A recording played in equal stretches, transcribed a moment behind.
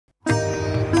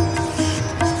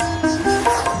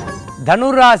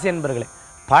தனுராசி என்பர்களே,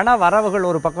 பண வரவுகள்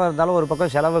ஒரு பக்கம் இருந்தாலும் ஒரு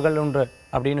பக்கம் செலவுகள் உண்டு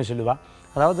அப்படின்னு சொல்லுவா.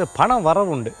 அதாவது பணம்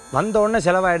வரவு உண்டு, வந்தோடனே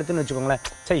செலவாயிடுதுன்னு வச்சுக்கோங்களேன்.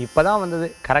 சரி இப்போ தான் வந்தது,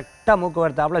 கரெக்டாக மூக்கு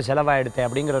வரத்தாப்புல செலவாயிடுது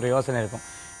அப்படிங்கிற ஒரு யோசனை இருக்கும்.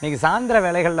 இன்றைக்கி சாயந்தர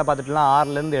வேலைகளில் பார்த்துட்டுலாம்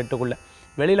 6லேருந்து 8க்குள்ளே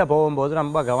வெளியில் போகும்போது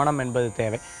ரொம்ப கவனம் என்பது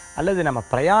தேவை. அல்லது நம்ம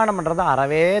பிரயாணம் பண்ணுறதை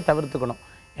அறவே தவிர்த்துக்கணும்.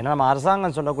 ஏன்னா நம்ம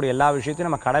அரசாங்கம் சொல்லக்கூடிய எல்லா விஷயத்தையும்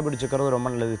நம்ம கடைபிடிச்சிக்கிறது ரொம்ப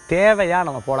நல்லது. தேவையாக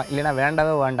நம்ம போகலாம், இல்லைன்னா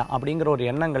வேண்டவே வேண்டாம் அப்படிங்கிற ஒரு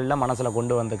எண்ணங்களில் மனசில்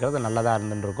கொண்டு வந்துக்கிறது நல்லதாக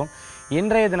இருந்துருக்கும்.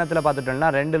 இன்றைய தினத்தில் பார்த்துட்டோம்னா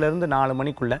 2லேருந்து 4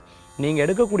 மணிக்குள்ளே நீங்கள்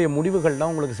எடுக்கக்கூடிய முடிவுகளில்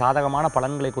உங்களுக்கு சாதகமான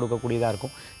பலன்களை கொடுக்கக்கூடியதாக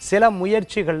இருக்கும். சில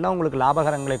முயற்சிகளில் உங்களுக்கு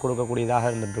லாபகரங்களை கொடுக்கக்கூடியதாக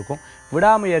இருந்துகிட்ருக்கும்.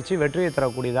 விடாமுயற்சி வெற்றியை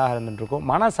தரக்கூடியதாக இருந்துகிட்ருக்கும்.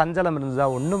 மன சஞ்சலம்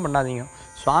இருந்ததாக ஒன்றும் பண்ணாதீங்க.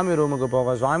 சுவாமி ரூமுக்கு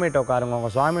போக, சுவாமிகிட்ட உட்காருங்க,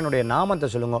 உங்கள் சுவாமியினுடைய நாமத்தை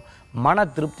சொல்லுங்க, மன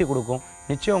திருப்தி கொடுக்கும்.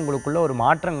 நிச்சயம் உங்களுக்குள்ள ஒரு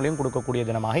மாற்றங்களையும் கொடுக்கக்கூடிய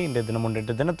தினமாக இன்றைய தினம்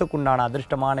உண்டு. தினத்துக்குண்டான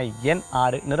அதிர்ஷ்டமான எண்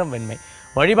 6, நிறம் வெண்மை.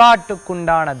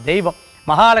 வழிபாட்டுக்குண்டான தெய்வம்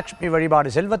மகாலட்சுமி வழிபாடு.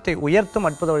 செல்வத்தை உயர்த்தும்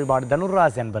அற்புத வழிபாடு.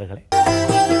 தனுராசி என்பர்களே.